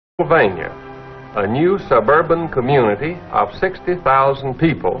Pennsylvania, a new suburban community of 60,000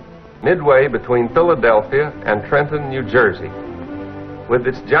 people midway between Philadelphia and Trenton, New Jersey. With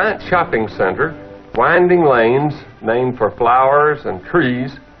its giant shopping center, winding lanes named for flowers and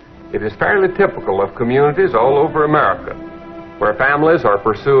trees, it is fairly typical of communities all over America, where families are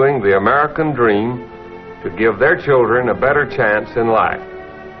pursuing the American dream to give their children a better chance in life.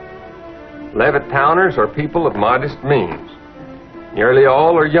 Levittowners are people of modest means. Nearly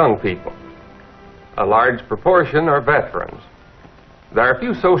all are young people. A large proportion are veterans. There are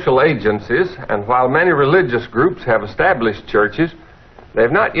few social agencies, and while many religious groups have established churches, they've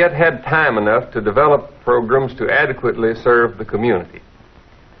not yet had time enough to develop programs to adequately serve the community.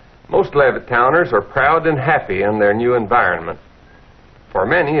 Most Levittowners are proud and happy in their new environment. For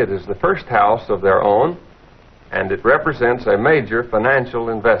many, it is the first house of their own, and it represents a major financial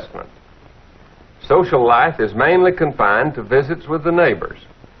investment. Social life is mainly confined to visits with the neighbors.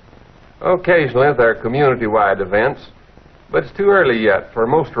 Occasionally, there are community-wide events, but it's too early yet for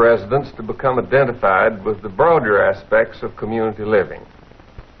most residents to become identified with the broader aspects of community living.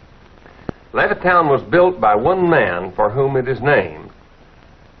 Levittown was built by one man for whom it is named.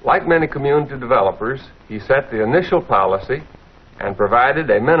 Like many community developers, he set the initial policy and provided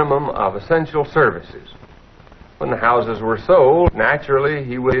a minimum of essential services. When the houses were sold, naturally,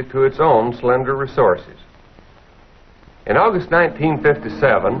 he went to its own slender resources. In August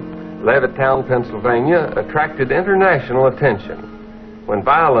 1957, Levittown, Pennsylvania, attracted international attention when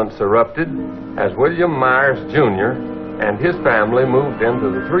violence erupted as William Myers, Jr. and his family moved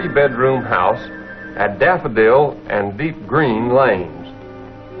into the three-bedroom house at Daffodil and Deep Green Lanes.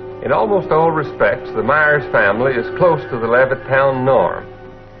 In almost all respects, the Myers family is close to the Levittown norm.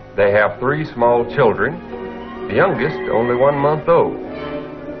 They have 3 small children, the youngest only 1 month old.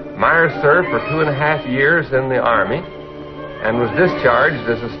 Myers served for 2.5 years in the Army and was discharged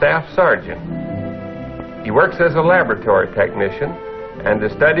as a staff sergeant. He works as a laboratory technician and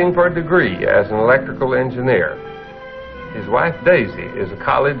is studying for a degree as an electrical engineer. His wife, Daisy, is a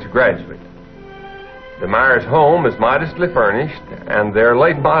college graduate. The Myers home is modestly furnished, and their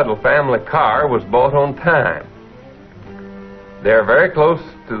late model family car was bought on time. They are very close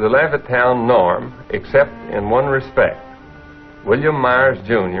to the Levittown norm, except in one respect. William Myers,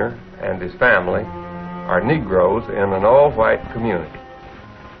 Jr. and his family are Negroes in an all-white community.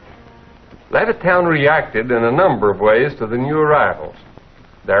 Levittown reacted in a number of ways to the new arrivals.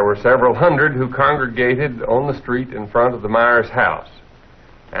 There were several hundred who congregated on the street in front of the Myers house,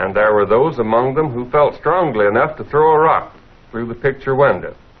 and there were those among them who felt strongly enough to throw a rock through the picture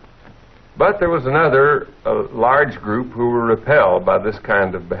window. But there was another large group who were repelled by this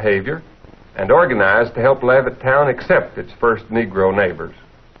kind of behavior and organized to help Levittown accept its first Negro neighbors.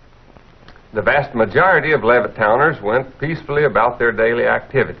 The vast majority of Levittowners went peacefully about their daily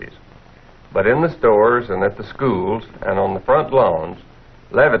activities, but in the stores and at the schools and on the front lawns,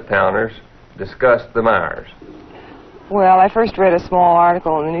 Levittowners discussed the Myers. Well, I first read a small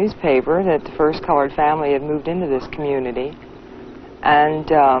article in the newspaper that the first colored family had moved into this community, and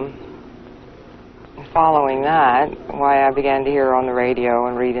following that, why I began to hear on the radio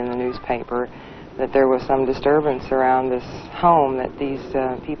and read in the newspaper that there was some disturbance around this home that these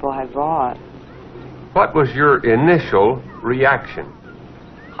people had bought. What was your initial reaction?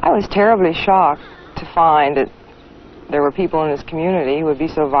 I was terribly shocked to find that there were people in this community who would be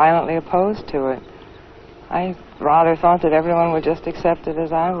so violently opposed to it. I rather thought that everyone would just accept it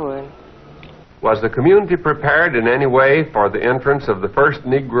as I would. Was the community prepared in any way for the entrance of the first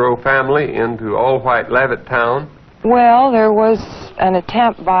Negro family into all-white Levittown? Well, there was an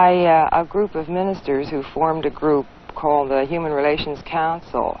attempt by a group of ministers who formed a group called the Human Relations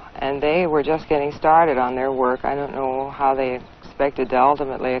Council, and they were just getting started on their work. I don't know how they expected to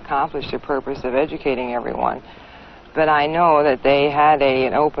ultimately accomplish the purpose of educating everyone, but I know that they had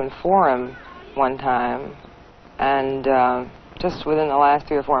an open forum one time, and just within the last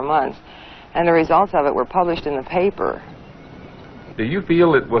 3 or 4 months, and the results of it were published in the paper. Do you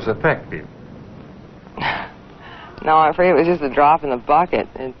feel it was effective? No, I'm afraid it was just a drop in the bucket.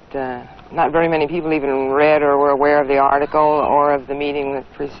 Not very many people even read or were aware of the article or of the meeting that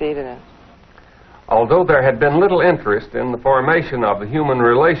preceded it. Although there had been little interest in the formation of the Human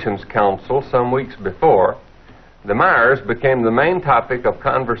Relations Council some weeks before, the Myers became the main topic of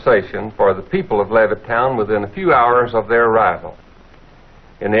conversation for the people of Levittown within a few hours of their arrival.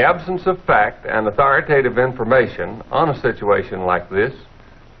 In the absence of fact and authoritative information on a situation like this,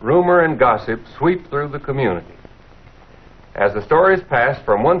 rumor and gossip sweep through the community. As the stories pass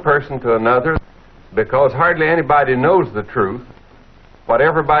from one person to another, because hardly anybody knows the truth, what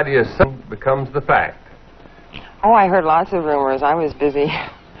everybody is saying becomes the fact. Oh, I heard lots of rumors. I was busy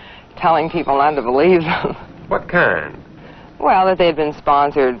telling people not to believe them. What kind? Well, that they'd been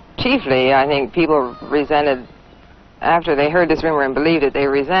sponsored. Chiefly, I think people resented, after they heard this rumor and believed it, they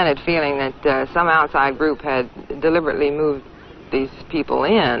resented feeling that some outside group had deliberately moved these people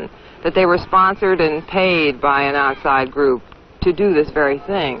in, that they were sponsored and paid by an outside group to do this very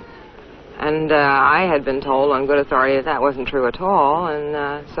thing. And I had been told on good authority that that wasn't true at all,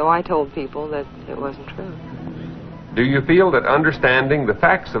 and so I told people that it wasn't true. Do you feel that understanding the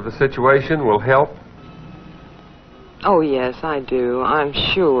facts of the situation will help? Oh, yes, I do. I'm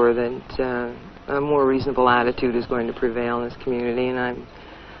sure that a more reasonable attitude is going to prevail in this community, and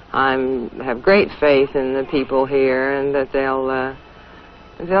I have great faith in the people here, and that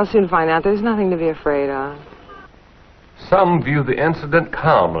they'll soon find out there's nothing to be afraid of. Some view the incident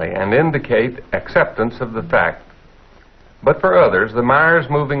calmly and indicate acceptance of the fact. But for others, the Myers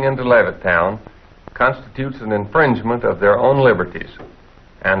moving into Levittown constitutes an infringement of their own liberties,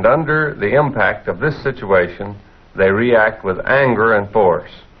 and under the impact of this situation, they react with anger and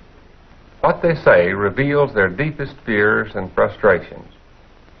force. What they say reveals their deepest fears and frustrations.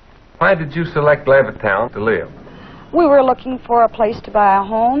 Why did you select Levittown to live? We were looking for a place to buy a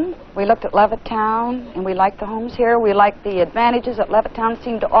home. We looked at Levittown, and we liked the homes here. We liked the advantages that Levittown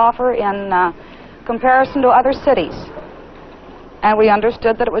seemed to offer in comparison to other cities. And we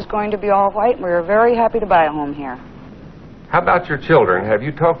understood that it was going to be all white, and we were very happy to buy a home here. How about your children? Have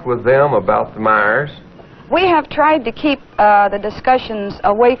you talked with them about the Myers? We have tried to keep the discussions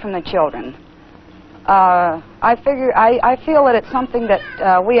away from the children. I feel that it's something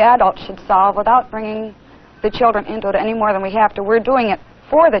that we adults should solve without bringing the children into it any more than we have to. We're doing it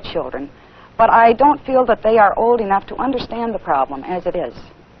for the children, but I don't feel that they are old enough to understand the problem as it is.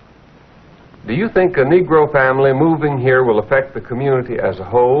 Do you think a Negro family moving here will affect the community as a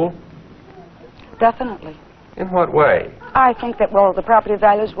whole? Definitely. In what way? I think that, well, the property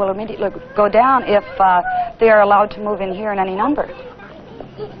values will immediately go down if they are allowed to move in here in any number.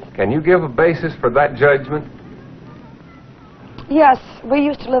 Can you give a basis for that judgment? Yes, we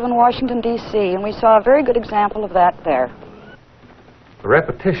used to live in Washington, D.C., and we saw a very good example of that there. The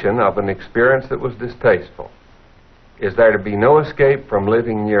repetition of an experience that was distasteful. Is there to be no escape from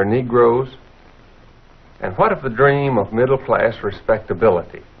living near Negroes? And what of the dream of middle-class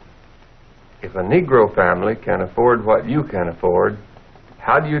respectability? If a Negro family can afford what you can afford,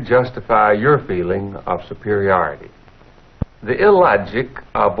 how do you justify your feeling of superiority? The illogic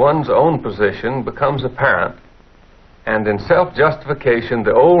of one's own position becomes apparent, and in self-justification,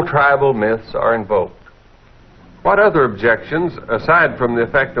 the old tribal myths are invoked. What other objections, aside from the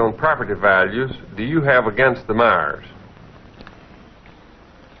effect on property values, do you have against the Myers?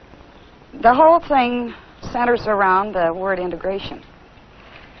 The whole thing centers around the word integration.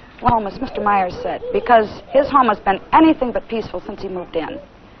 Well, as Mr. Myers said, because his home has been anything but peaceful since he moved in.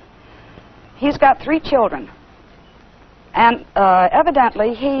 He's got 3 children, and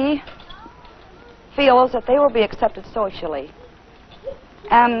evidently he feels that they will be accepted socially.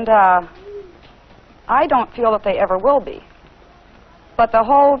 And I don't feel that they ever will be. But the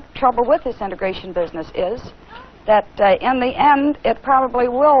whole trouble with this integration business is that in the end, it probably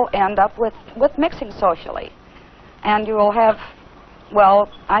will end up with mixing socially. And you will have, well,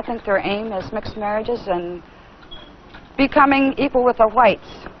 I think their aim is mixed marriages and becoming equal with the whites.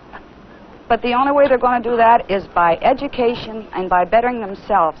 But the only way they're going to do that is by education and by bettering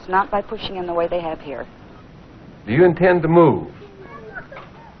themselves, not by pushing in the way they have here. Do you intend to move?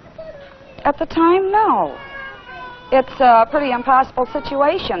 At the time, no. It's a pretty impossible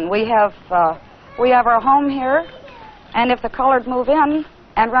situation. We have our home here, and if the colored move in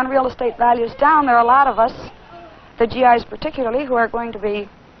and run real estate values down, there are a lot of us, the GIs particularly, who are going to be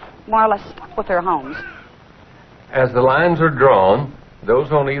more or less stuck with their homes. As the lines are drawn,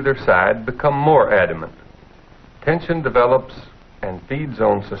 those on either side become more adamant. Tension develops and feeds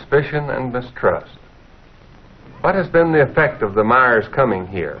on suspicion and mistrust. What has been the effect of the Myers coming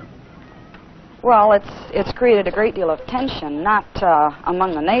here? Well, it's created a great deal of tension, not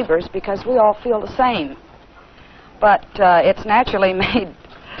among the neighbors, because we all feel the same. But it's naturally made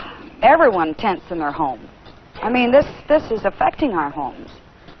everyone tense in their home. I mean, this is affecting our homes,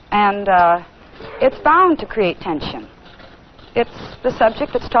 and it's bound to create tension. It's the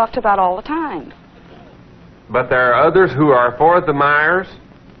subject that's talked about all the time. But there are others who are for the Myers?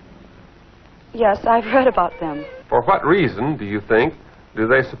 Yes, I've read about them. For what reason, do you think, do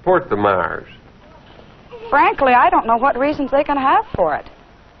they support the Myers? Frankly, I don't know what reasons they can have for it.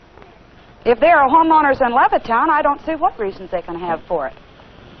 If there are homeowners in Levittown, I don't see what reasons they can have for it.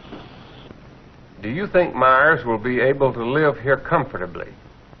 Do you think Myers will be able to live here comfortably?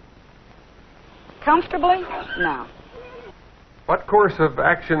 Comfortably? No. What course of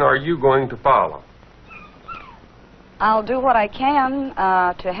action are you going to follow? I'll do what I can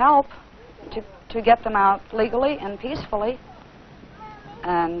to help to get them out legally and peacefully.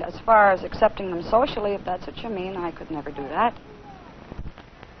 And as far as accepting them socially, if that's what you mean, I could never do that.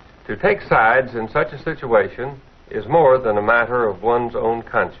 To take sides in such a situation is more than a matter of one's own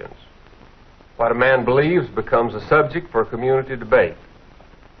conscience. What a man believes becomes a subject for community debate.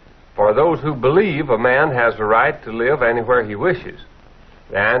 For those who believe a man has the right to live anywhere he wishes,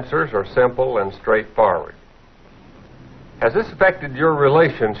 the answers are simple and straightforward. Has this affected your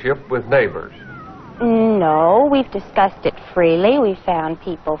relationship with neighbors? No, we've discussed it freely. We've found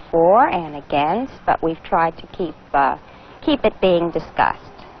people for and against, but we've tried to keep it being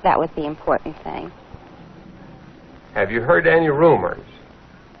discussed. That was the important thing. Have you heard any rumors?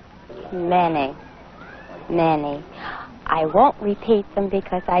 Many. I won't repeat them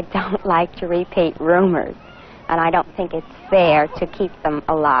because I don't like to repeat rumors, and I don't think it's fair to keep them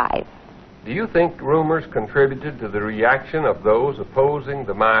alive. Do you think rumors contributed to the reaction of those opposing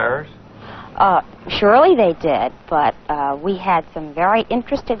the Myers? Surely they did, but we had some very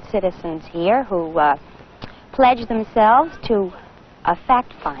interested citizens here who pledged themselves to a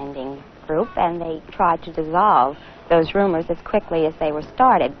fact-finding group, and they tried to dissolve those rumors as quickly as they were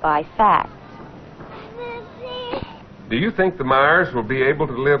started by facts. Do you think the Myers will be able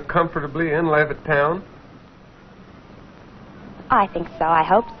to live comfortably in Levittown? I think so. I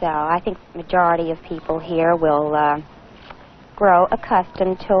hope so. I think the majority of people here will grow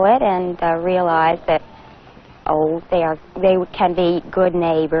accustomed to it and realize that, they can be good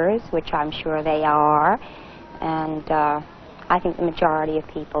neighbors, which I'm sure they are. And I think the majority of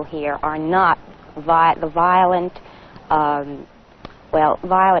people here are not the violent,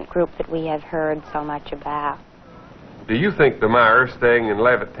 violent group that we have heard so much about. Do you think the Myers staying in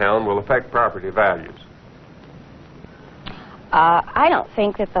Levittown will affect property values? I don't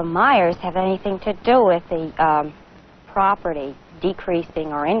think that the Myers have anything to do with the property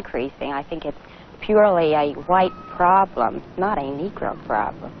decreasing or increasing. I think it's purely a white problem, not a Negro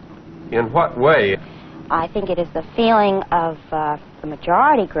problem. In what way? I think it is the feeling of the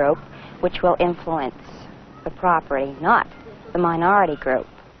majority group which will influence the property, not the minority group.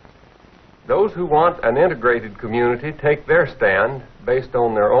 Those who want an integrated community take their stand based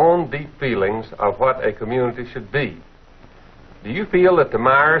on their own deep feelings of what a community should be. Do you feel that the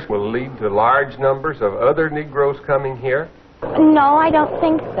Myers will lead to large numbers of other Negroes coming here? No, I don't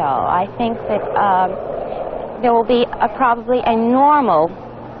think so. I think that there will be probably a normal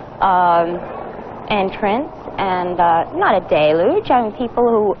entrance and not a deluge. I mean,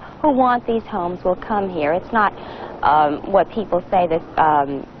 people who want these homes will come here. It's not what people say, this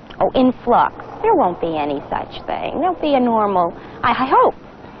influx. There won't be any such thing. There'll be a normal, I hope,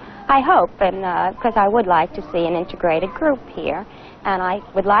 and because I would like to see an integrated group here, and I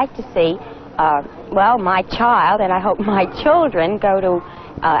would like to see, my child, and I hope my children go to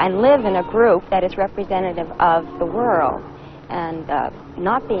and live in a group that is representative of the world, and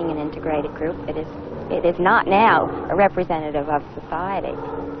not being an integrated group, it is not now a representative of society.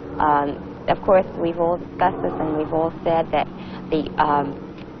 Of course, we've all discussed this, and we've all said that the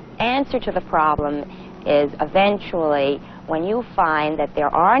answer to the problem is eventually when you find that there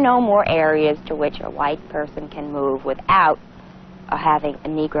are no more areas to which a white person can move without having a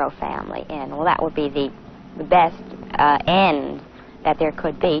Negro family in. Well, that would be the best end that there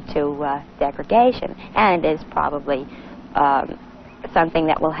could be to segregation, and it is probably something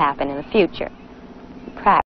that will happen in the future.